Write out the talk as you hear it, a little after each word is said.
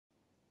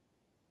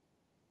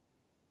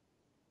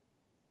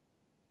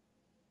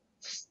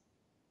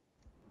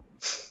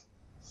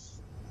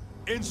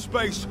In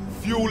space,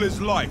 fuel is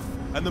life,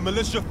 and the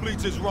militia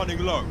fleet is running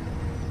low.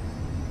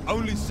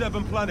 Only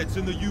 7 planets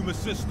in the Yuma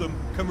system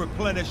can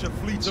replenish a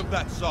fleet of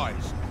that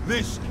size.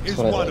 This is That's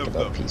what one I like of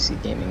about them.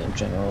 PC gaming in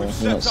general. We've You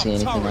set don't up see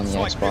anything on the turrets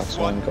like Xbox this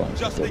One one, going for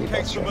just in 30 case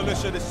bucks the right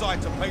militia now.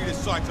 decide to pay this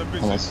site a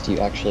visit. Unless you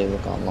actually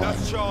look online.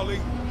 That's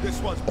Charlie, this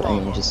one's But I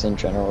Bravo. mean, just in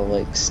general,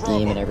 like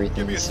Steam and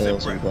everything, the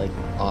sales are like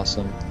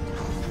awesome.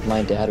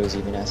 My dad was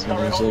even asking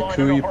me, he's like,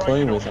 who are you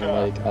playing with? And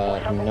I'm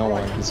like, no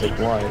one. He's like,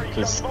 why?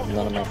 Because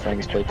none of my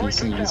friends play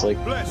PC. He's like,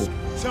 why?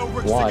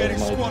 I'm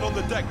like, well,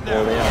 they have to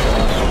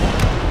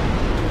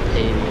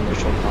pay the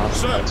initial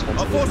cost of how expensive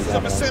it is to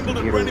have a nice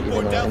computer,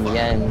 even though in the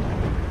end,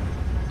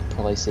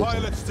 probably saves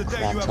them a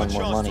crap ton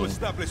more money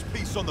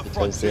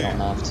because they don't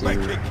have to.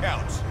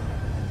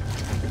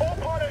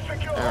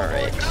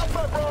 Alright,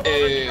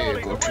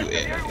 go to A.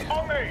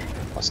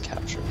 Must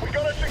capture.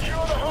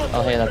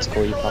 Oh hey, that's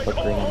cool, you pop up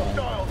green on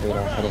my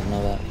radar. I didn't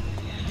know that.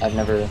 I've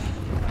never...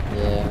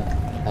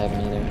 yeah, I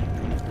haven't either.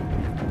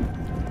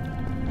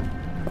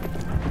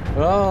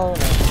 Oh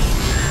no.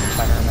 I'm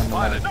trying to remember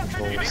my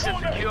controls. You need to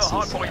secure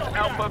hardpoints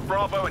Alpha,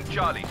 Bravo, and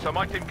Charlie so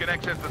my team can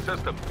access the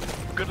system.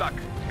 Good luck.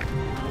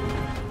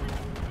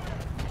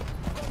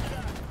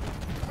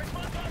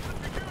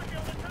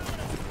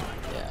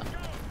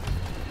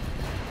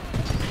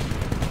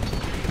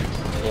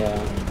 Yeah.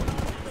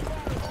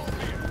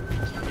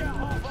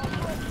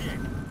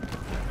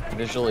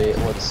 Visually, it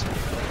looks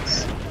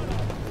nice.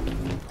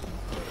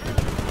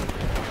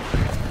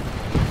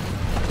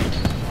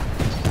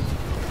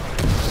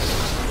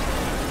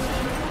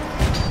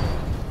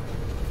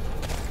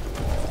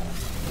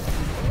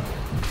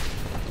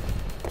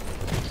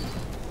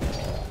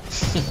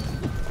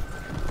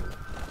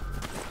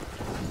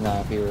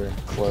 Nah, if we were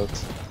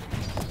cloaked.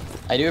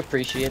 I do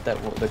appreciate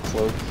that the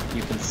cloak,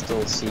 you can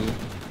still see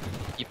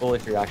people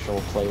if you're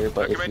actual player,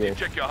 but if you're in a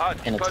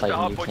Titan, you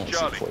can't see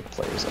cloak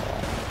players at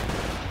all.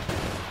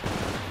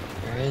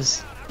 There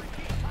is.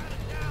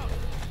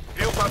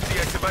 Fuel pump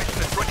deactivation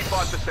at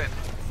 25%.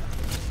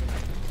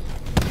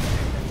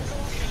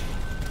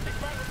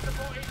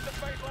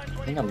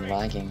 I think I'm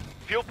lagging.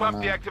 Fuel pump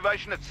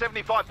deactivation at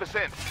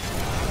 75%.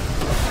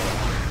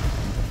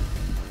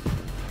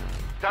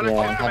 Yeah,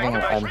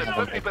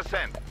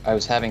 I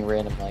was having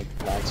random like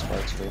lag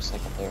spikes for a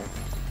second there.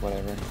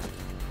 Whatever.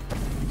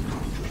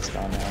 It's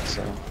gone now,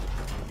 so.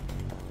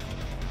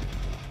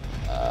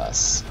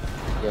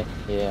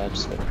 Yeah,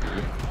 just like B.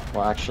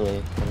 Well, actually,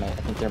 I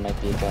think there might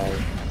be a guy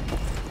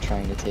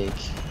trying to take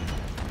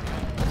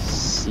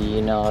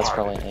C. No, that's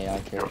probably an AI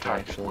character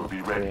actually. Will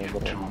be ready in 2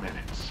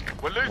 minutes.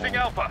 We're losing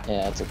Alpha.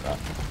 Yeah, it's okay.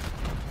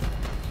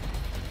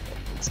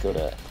 Let's go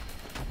to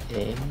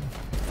A.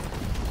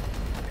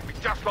 We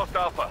just lost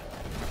Alpha.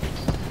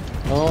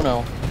 Oh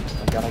no!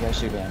 I got a guy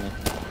shooting at me.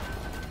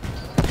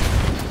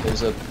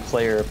 There's a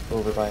player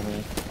over by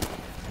me.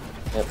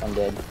 Yep, I'm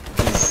dead.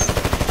 He's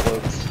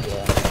cloaked,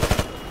 yeah.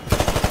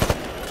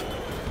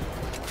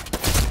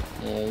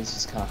 Yeah, he's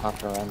just kind of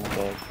hopping around the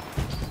boat.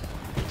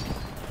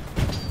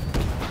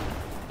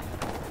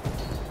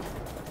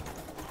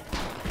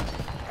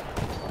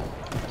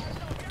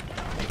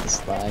 This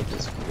lag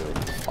is really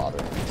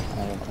bothering me.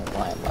 I don't know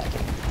why I'm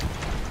lagging.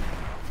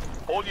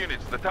 All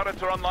units, the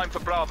turrets are online for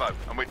Bravo,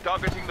 and we're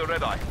targeting the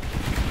red eye.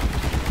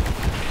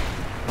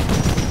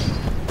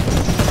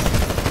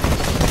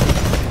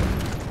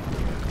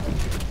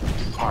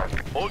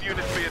 All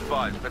units be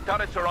advised, the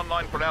turrets are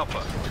online for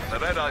Alpha. The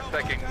red eye's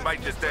taking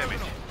major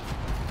damage.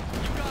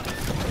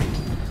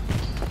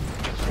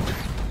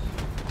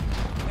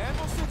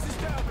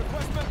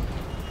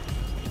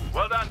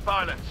 Well done,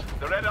 pilots.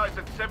 The red eye's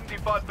at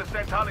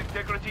 75% hull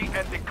integrity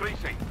and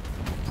decreasing.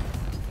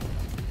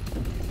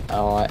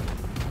 Oh,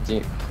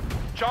 dude.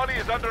 Charlie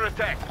is under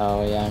attack.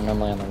 Oh yeah, I'm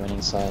normally on the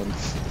winning side.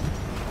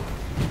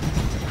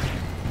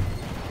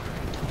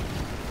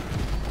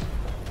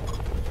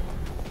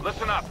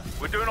 Listen up.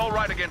 We're doing all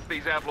right against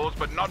these outlaws,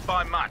 but not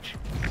by much.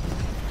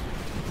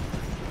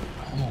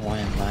 I don't know why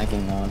I'm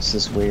lagging though, it's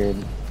just weird.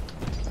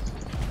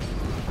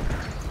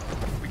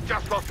 We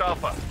just lost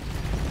Alpha.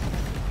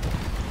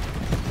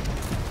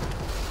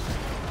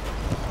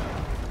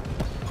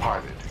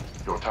 Pilot,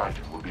 your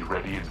Titan will be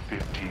ready in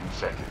 15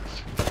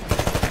 seconds.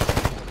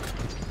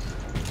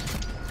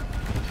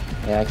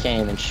 Yeah, I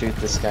can't even shoot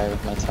this guy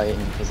with my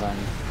Titan because I'm...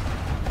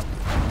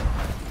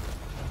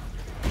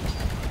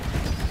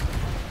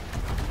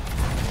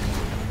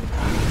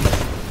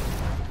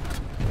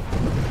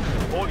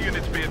 All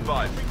units be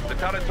advised. The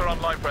turrets are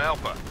online for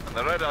Alpha, and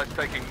the red eye's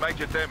taking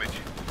major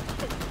damage.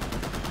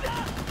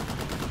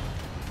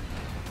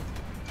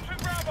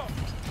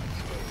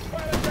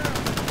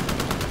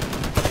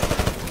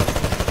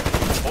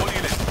 All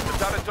units, the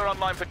turrets are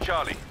online for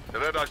Charlie. The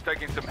red eye's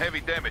taking some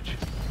heavy damage.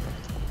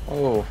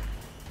 Oh.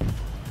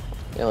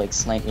 They like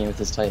sniped me with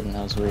his Titan,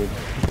 that was weird.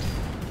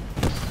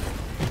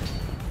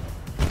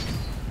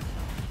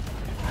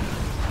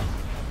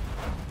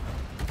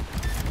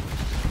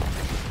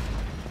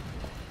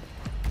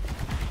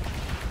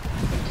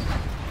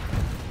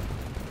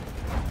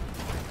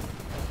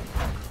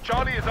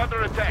 Charlie is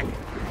under attack.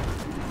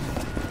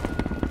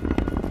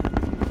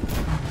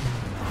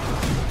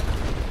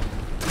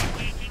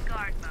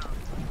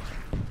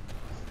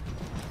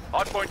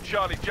 Hardpoint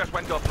Charlie just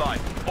went offline.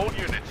 All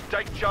units,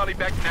 take Charlie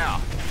back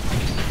now.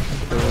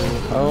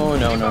 Oh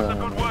no no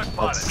no Good no! work, no.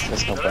 pilot.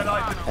 That's no The bad. red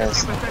eye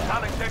That's no 50% bad.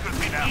 hull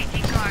integrity now.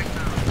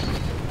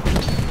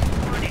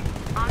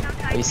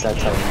 At least that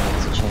Titan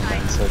has a chain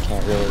gun, so it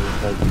can't really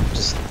like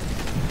just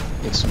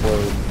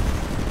explode.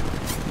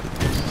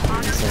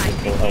 So they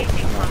pull out. Oh, no,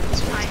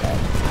 this one's bad.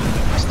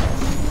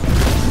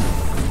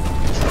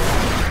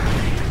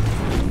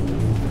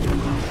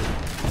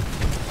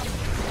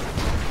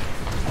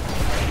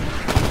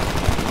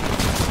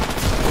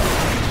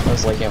 I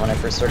was like it when I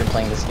first started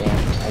playing this game.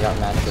 I got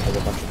matched with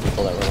a bunch of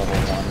people that were level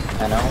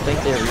 1, and I don't think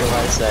they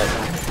realized that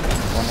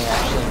when they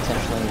actually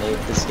intentionally made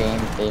this game,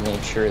 they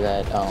made sure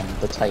that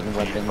the Titan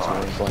weapons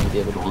weren't going to be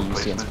able to be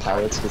used against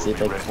pilots, because they'd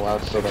like pull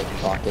out their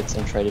like rockets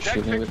and try to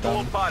shoot me with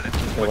them.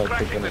 They're like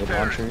the grenade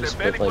launchers,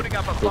 but like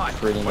they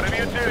pretty much Whatever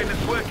you're only doing, hurt.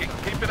 it's working.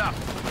 Keep it up.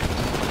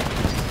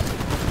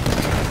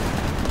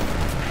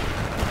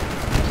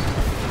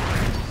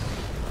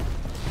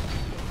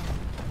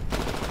 I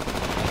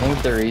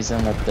think the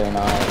reason that they're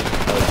not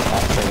like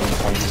capturing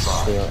points is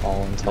they're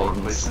all in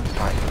Titans.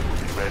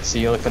 So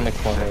you look in the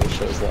corner, it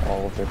shows that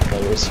all of their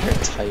players are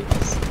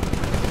Titans.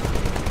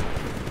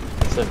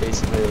 So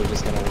basically they're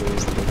just gonna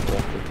lose the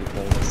objective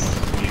because...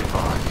 Be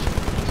advised,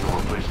 your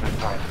replacement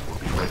Titan will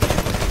be ready in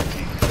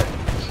 15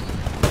 seconds.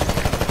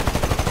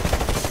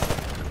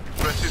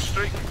 Aggressive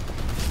streak.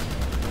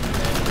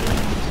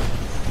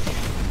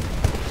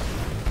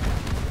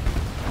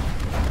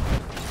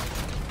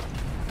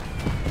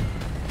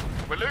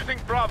 We're losing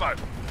Bravo.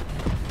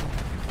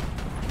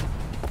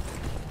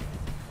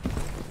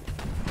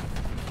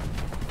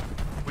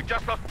 We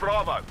just lost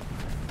Bravo.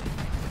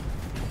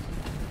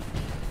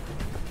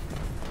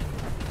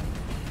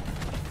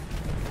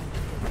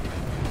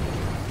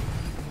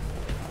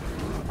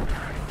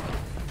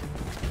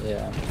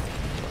 Yeah.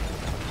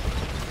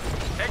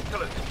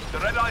 Excellent. The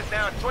red eye's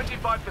now at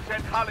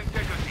 25% hull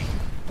integrity.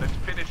 Let's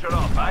finish her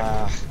off,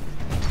 eh?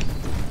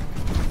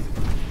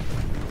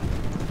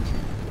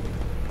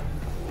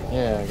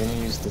 Yeah, I'm gonna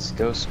use this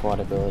Ghost Squad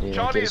ability that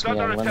Charlie gives is me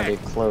under unlimited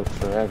attack. cloak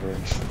forever.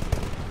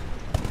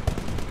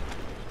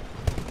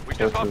 We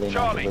just Totally lost not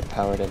Charlie.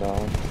 overpowered at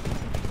all.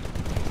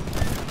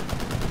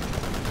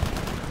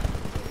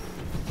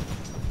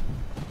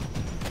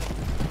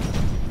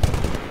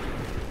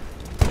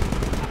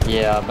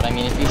 Yeah, but I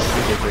mean, if you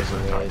shoot it, there's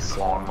a way,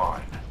 so...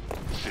 Online.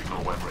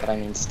 Signal when But I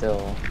ready. mean,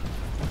 still...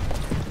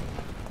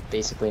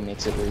 Basically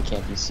makes it where you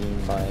can't be seen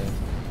by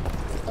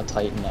a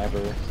Titan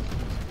ever.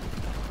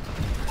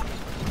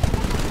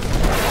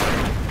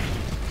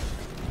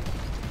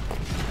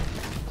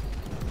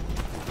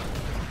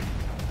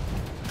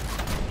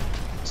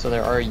 So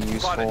there are Pilot, you're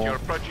useful...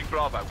 approaching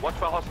Bravo. Watch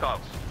for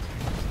hostiles.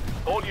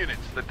 All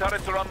units, the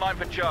turrets are online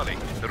for Charlie.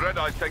 The red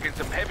eye's taking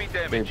some heavy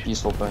They're damage.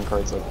 useful burn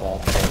cards like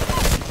that.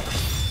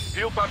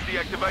 Fuel pump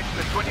deactivation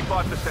at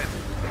 25%.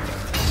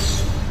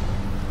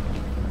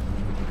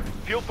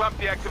 Fuel pump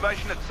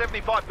deactivation at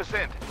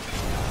 75%.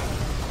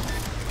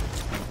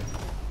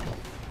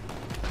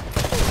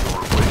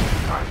 Your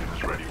replacement Titan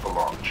is ready for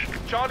launch.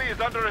 Charlie is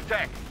under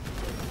attack.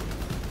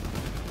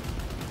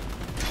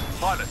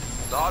 Pilot,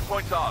 the hard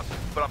point's ours,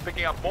 but I'm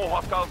picking up more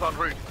hostiles en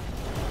route.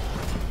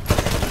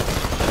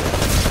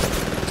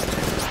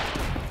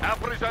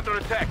 Alpha is under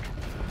attack.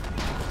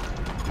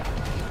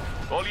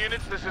 All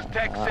units, this is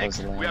Tech that 6.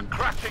 was We are lame.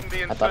 crushing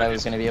the insurgents. I thought I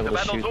was going to be able The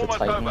to shoot battle's the almost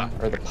Titan, over.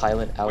 or the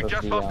pilot out We of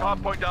just the, lost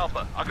hardpoint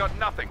Alpha. I got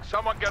nothing.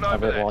 Someone get of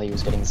over it there. while he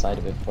was getting inside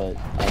of it, but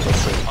I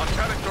guess it Our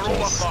turrets are all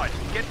just offline.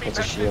 Get me puts a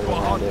back shield into a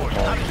around it hardpoint.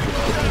 while you get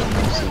the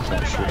ammo so you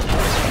can't shoot it while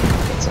it's trying to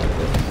get inside of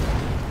it.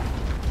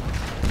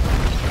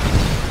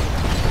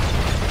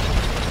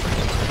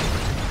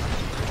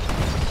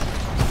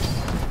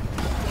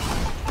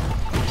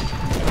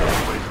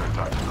 Replacement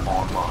Titan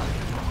online.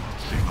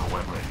 Signal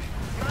when ready.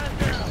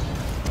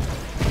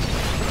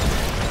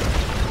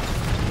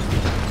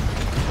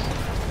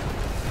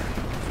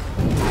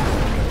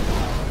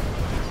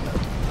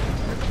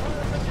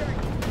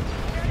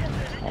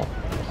 Oh,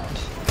 God.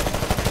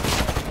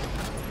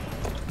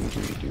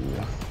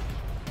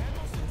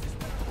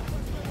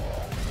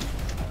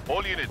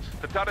 All units,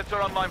 the turrets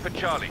are online for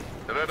Charlie.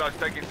 The red eye's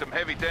taking some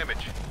heavy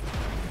damage.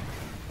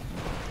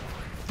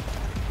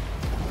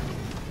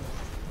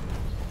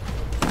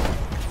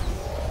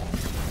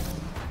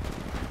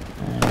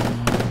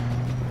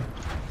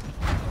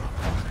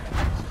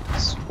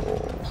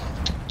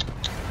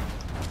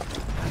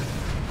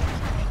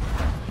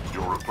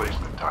 Your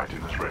replacement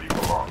Titan is ready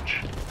for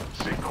launch.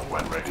 Signal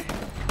when ready.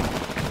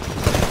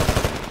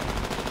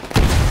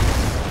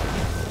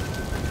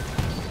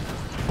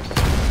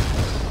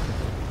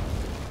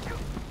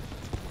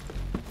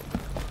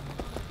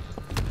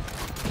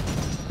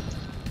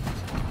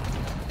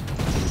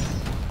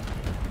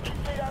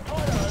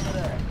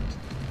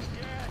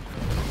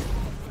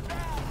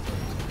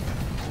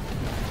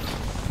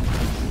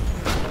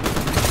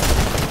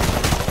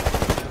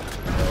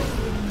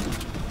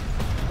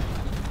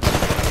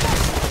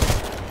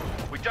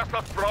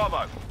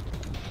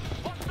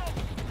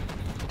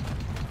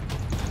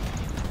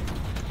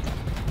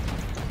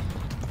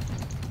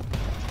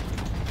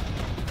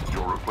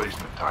 your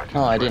replacement Titan.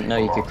 Oh, I is didn't know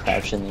ready you for could launch.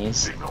 crouch in these.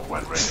 Signal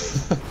when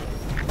ready.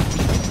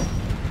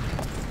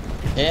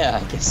 Yeah,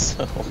 I guess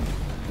so.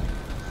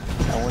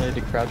 I wanted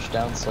to crouch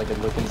down so I could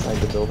look inside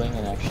the building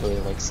and actually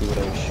like see what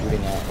I was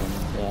shooting at, and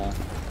yeah.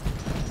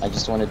 I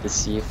just wanted to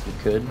see if you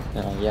could.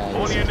 Yeah, I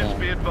All guess you units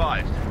be can.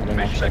 advised. I didn't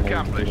Mission actually know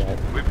you could do accomplished.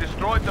 that. We've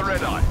destroyed the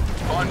Red Eye.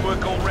 Fine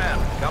work all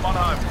round. Come on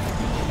home.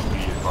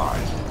 Be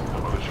advised,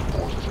 the militia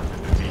forces have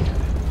been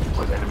defeated.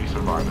 But enemy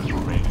survivors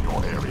remain in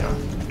your area.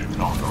 Do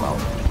not allow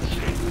them to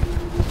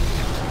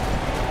escape.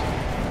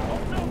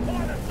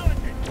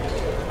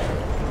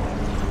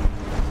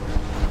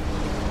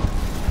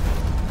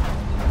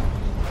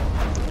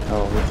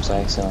 Oh, whoops,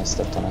 I accidentally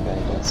stepped on a guy,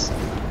 I guess.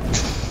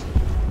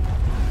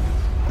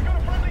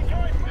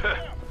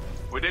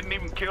 We didn't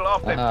even kill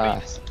half their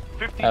fleet.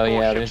 54 Oh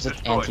yeah, ships there's an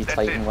destroyed.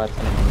 anti-Titan That's it.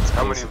 weapon, and it's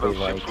How many of basically those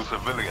like... ships were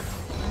civilian?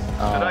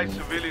 Today's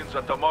civilians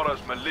are tomorrow's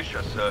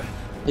militia, sir.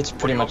 It's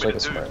pretty What much do you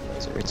like a want me to smart do?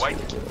 laser, it's Wait.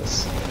 ridiculous.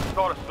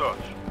 Start a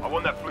search. I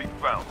want that fleet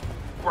found.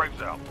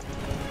 Graves out.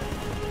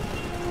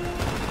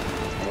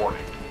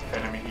 Warning,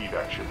 enemy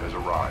evac ship has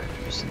arrived.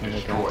 Just another guy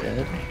Destroy it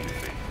dead.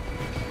 immediately.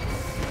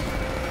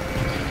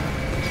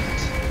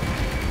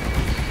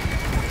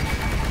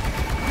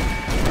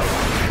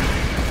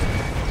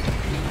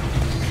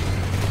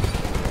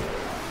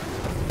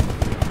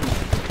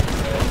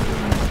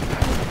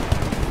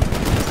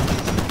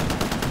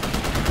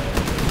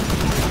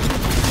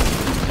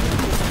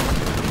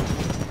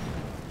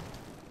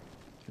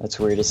 That's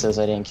weird, it says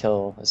I didn't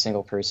kill a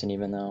single person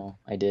even though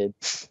I did.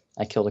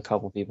 I killed a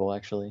couple people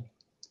actually.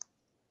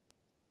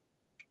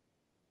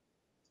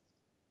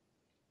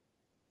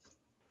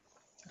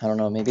 I don't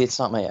know, maybe it's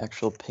not my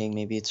actual ping,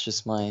 maybe it's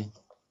just my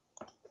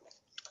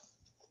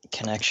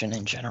connection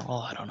in general,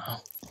 I don't know.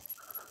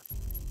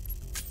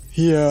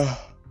 Yeah.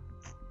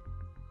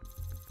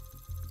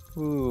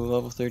 Ooh,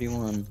 level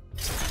 31.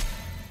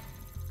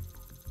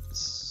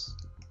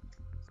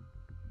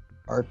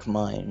 Arc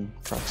mine,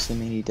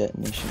 proximity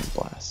detonation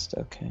blast,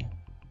 okay.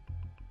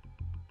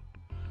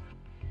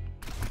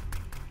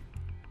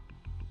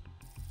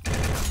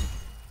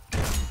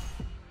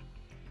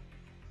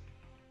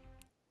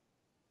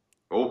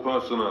 All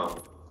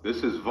personnel, this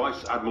is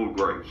Vice Admiral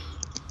Graves.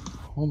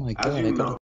 Oh my As god, you I got know,